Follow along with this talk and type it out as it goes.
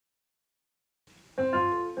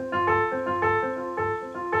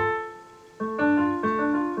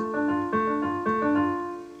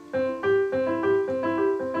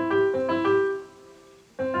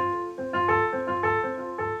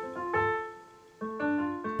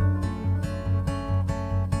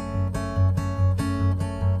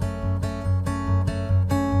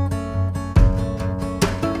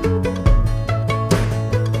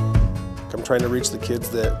trying to reach the kids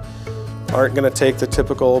that aren't going to take the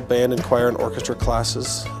typical band and choir and orchestra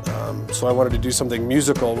classes. So I wanted to do something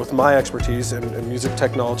musical with my expertise and music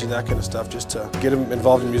technology, that kind of stuff, just to get them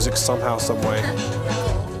involved in music somehow, some way.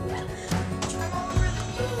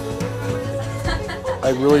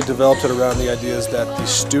 I really developed it around the ideas that the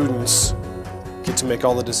students get to make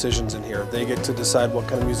all the decisions in here. They get to decide what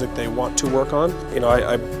kind of music they want to work on. You know,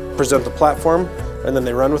 I present the platform and then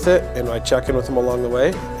they run with it, and I check in with them along the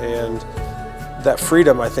way. And that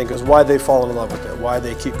freedom, I think, is why they fall in love with it, why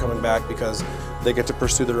they keep coming back, because they get to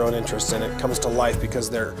pursue their own interests and it comes to life because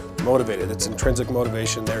they're motivated. It's intrinsic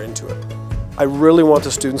motivation, they're into it. I really want the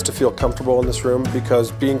students to feel comfortable in this room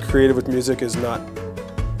because being creative with music is not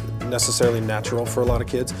necessarily natural for a lot of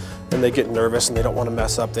kids, and they get nervous and they don't want to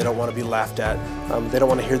mess up, they don't want to be laughed at, they don't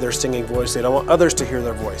want to hear their singing voice, they don't want others to hear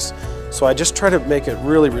their voice. So I just try to make it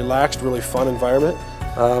really relaxed, really fun environment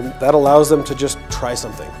that allows them to just try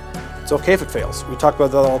something. It's okay if it fails. We talk about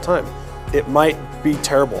that all the time. It might be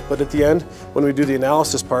terrible, but at the end, when we do the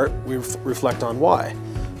analysis part, we reflect on why.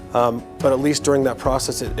 But at least during that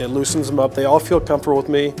process, it loosens them up. They all feel comfortable with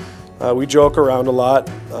me. We joke around a lot,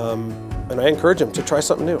 and I encourage them to try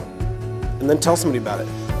something new. And then tell somebody about it.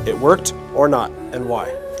 It worked or not, and why.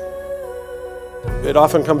 It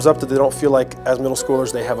often comes up that they don't feel like, as middle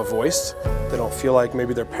schoolers, they have a voice. They don't feel like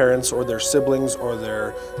maybe their parents or their siblings or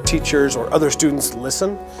their teachers or other students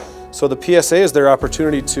listen. So the PSA is their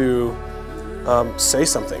opportunity to say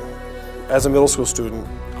something. As a middle school student,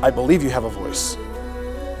 I believe you have a voice.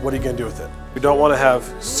 What are you going to do with it? We don't want to have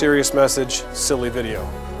serious message, silly video,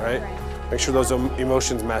 right? Make sure those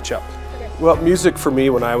emotions match up. Well, music for me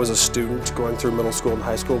when I was a student going through middle school and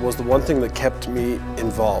high school was the one thing that kept me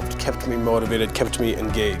involved, kept me motivated, kept me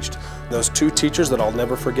engaged. Those two teachers that I'll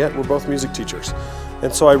never forget were both music teachers.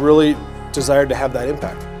 And so I really desired to have that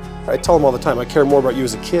impact. I tell them all the time, I care more about you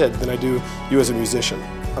as a kid than I do you as a musician.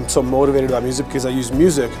 I'm so motivated about music because I use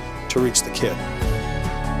music to reach the kid.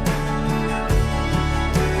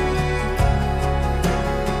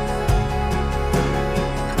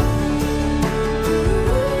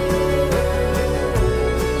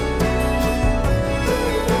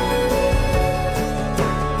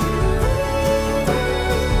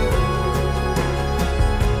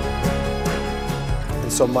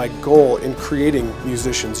 So my goal in creating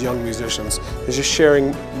musicians, young musicians, is just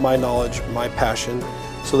sharing my knowledge, my passion,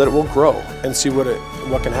 so that it will grow and see what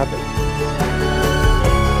can happen.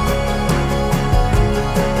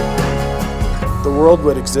 The world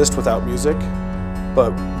would exist without music,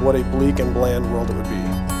 but what a bleak and bland world it would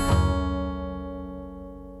be.